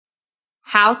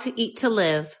How to Eat to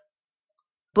Live,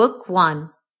 Book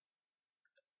 1,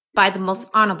 by the Most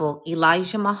Honorable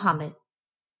Elijah Muhammad.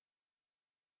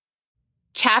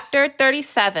 Chapter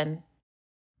 37,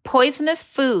 Poisonous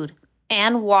Food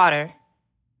and Water.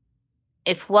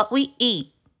 If what we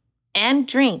eat and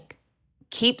drink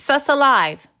keeps us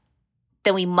alive,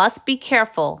 then we must be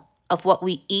careful of what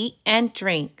we eat and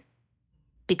drink,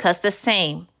 because the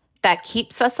same that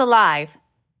keeps us alive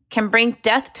can bring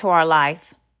death to our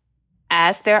life,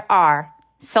 as there are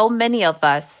so many of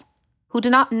us who do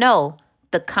not know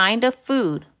the kind of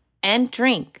food and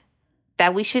drink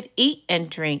that we should eat and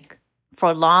drink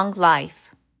for long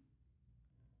life.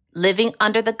 Living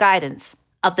under the guidance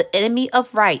of the enemy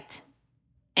of right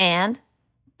and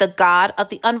the God of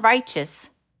the unrighteous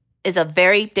is a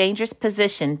very dangerous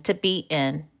position to be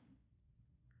in.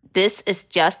 This is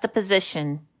just the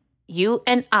position you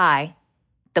and I,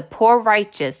 the poor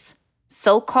righteous,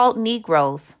 so-called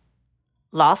Negroes,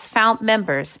 lost found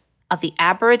members of the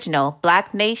Aboriginal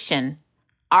Black nation,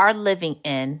 are living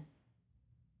in.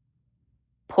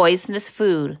 Poisonous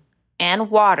food and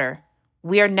water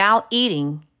we are now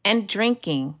eating and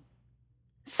drinking.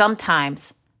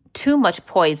 Sometimes too much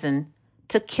poison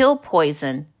to kill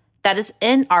poison that is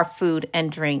in our food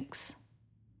and drinks.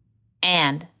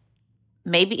 And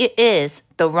maybe it is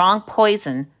the wrong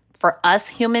poison for us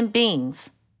human beings,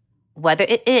 whether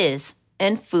it is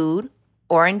in food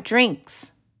or in drinks.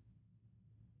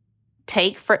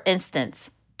 Take, for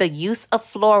instance, the use of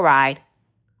fluoride,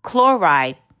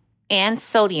 chloride, and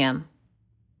sodium,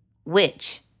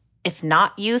 which, if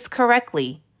not used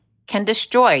correctly, can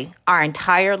destroy our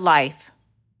entire life.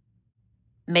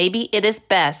 Maybe it is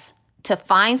best to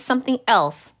find something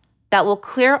else that will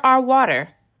clear our water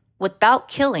without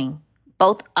killing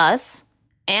both us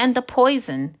and the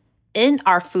poison in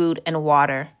our food and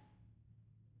water.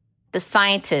 The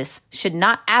scientists should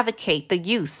not advocate the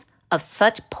use of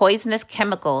such poisonous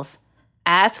chemicals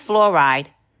as fluoride,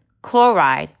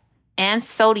 chloride, and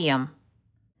sodium,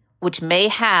 which may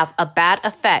have a bad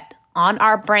effect on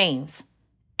our brains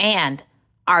and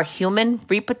our human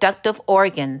reproductive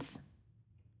organs.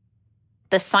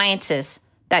 The scientist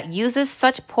that uses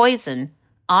such poison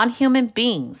on human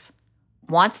beings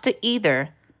wants to either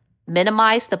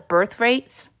minimize the birth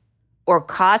rates or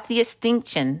cause the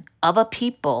extinction of a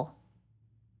people.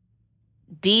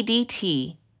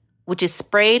 DDT, which is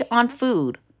sprayed on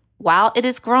food while it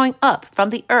is growing up from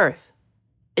the earth,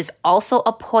 is also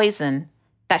a poison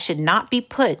that should not be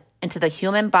put into the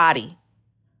human body,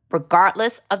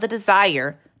 regardless of the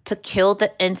desire to kill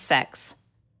the insects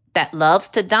that loves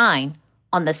to dine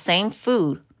on the same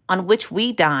food on which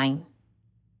we dine.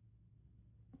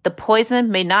 The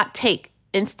poison may not take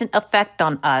instant effect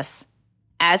on us,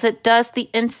 as it does the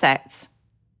insects,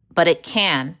 but it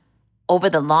can, over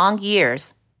the long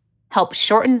years, help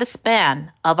shorten the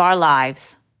span of our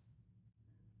lives.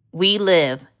 We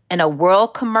live in a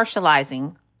world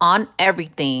commercializing on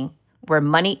everything where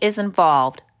money is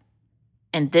involved,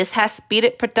 and this has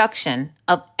speeded production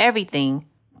of everything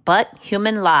but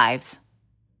human lives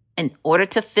in order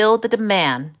to fill the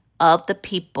demand of the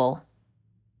people.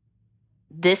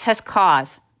 This has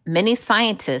caused many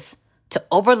scientists to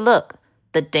overlook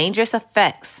the dangerous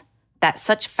effects that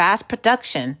such fast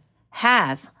production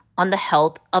has on the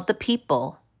health of the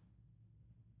people.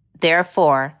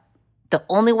 Therefore, the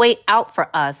only way out for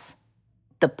us,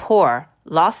 the poor,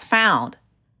 lost found,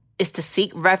 is to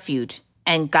seek refuge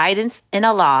and guidance in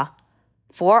Allah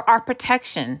for our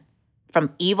protection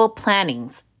from evil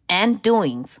plannings and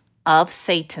doings of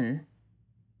Satan.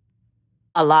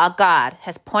 Allah God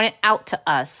has pointed out to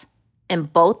us in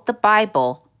both the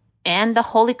Bible and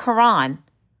the Holy Quran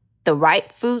the right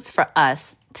foods for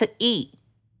us to eat,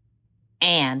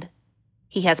 and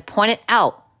He has pointed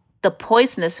out the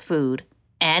poisonous food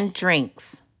and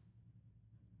drinks.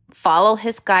 Follow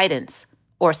His guidance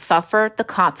or suffer the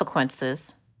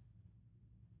consequences.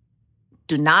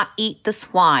 Do not eat the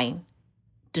swine.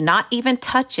 Do not even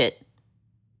touch it.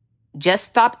 Just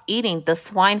stop eating the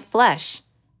swine flesh,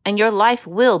 and your life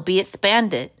will be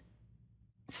expanded.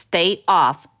 Stay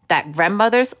off that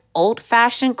grandmother's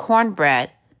old-fashioned cornbread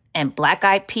and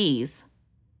black-eyed peas,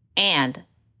 and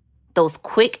those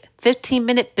quick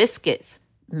 15-minute biscuits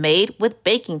made with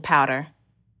baking powder.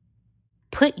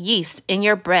 Put yeast in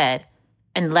your bread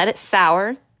and let it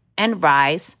sour and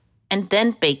rise, and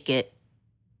then bake it.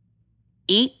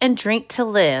 Eat and drink to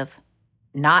live,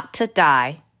 not to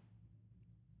die.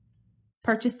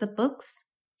 Purchase the books,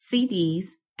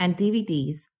 CDs, and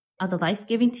DVDs of the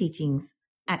life-giving teachings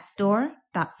at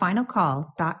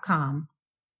store.finalcall.com.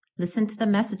 Listen to the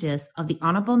messages of the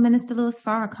Honorable Minister Louis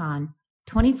Farrakhan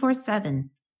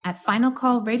 24/7 at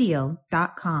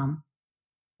finalcallradio.com.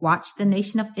 Watch the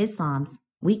Nation of Islam's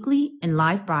weekly and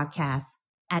live broadcasts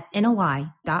at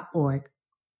NOI.org.